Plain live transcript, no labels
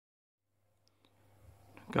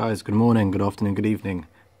Guys, good morning, good afternoon, good evening.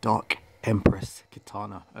 Dark Empress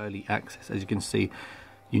Kitana early access. As you can see,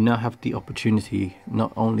 you now have the opportunity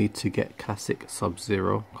not only to get classic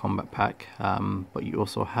Sub-Zero combat pack, but you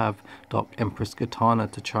also have Dark Empress Kitana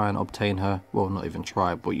to try and obtain her. Well, not even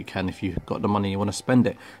try, but you can if you've got the money and you want to spend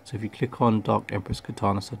it. So if you click on Dark Empress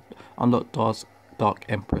Kitana, so unlock Dark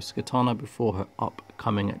Empress Kitana before her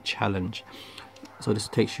upcoming challenge. So this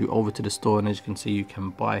takes you over to the store, and as you can see, you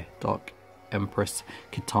can buy Dark Empress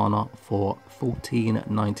Kitana for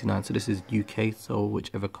 $14.99. so this is UK, so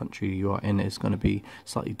whichever country you are in is going to be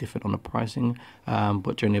slightly different on the pricing,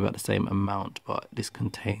 but generally about the same amount. But this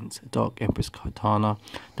contains Dark Empress Kitana,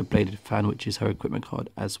 the bladed fan, which is her equipment card,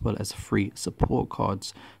 as well as free support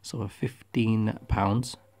cards. So for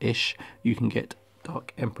 £15 ish you can get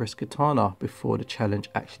Dark Empress Kitana before the challenge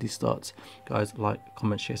actually starts. Guys, like,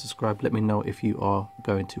 comment, share, subscribe. Let me know if you are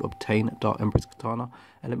going to obtain Dark Empress Kitana,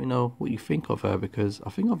 and let me know what you think of her, because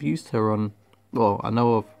I think I've used her on, well, I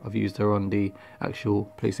know I've used her on the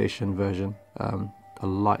actual PlayStation version. I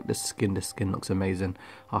like the skin looks amazing.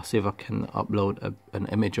 I'll see if I can upload an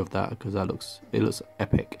image of that, because it looks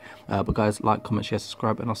epic. But guys, like, comment, share,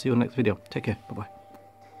 subscribe, and I'll see you in the next video. Take care, bye bye.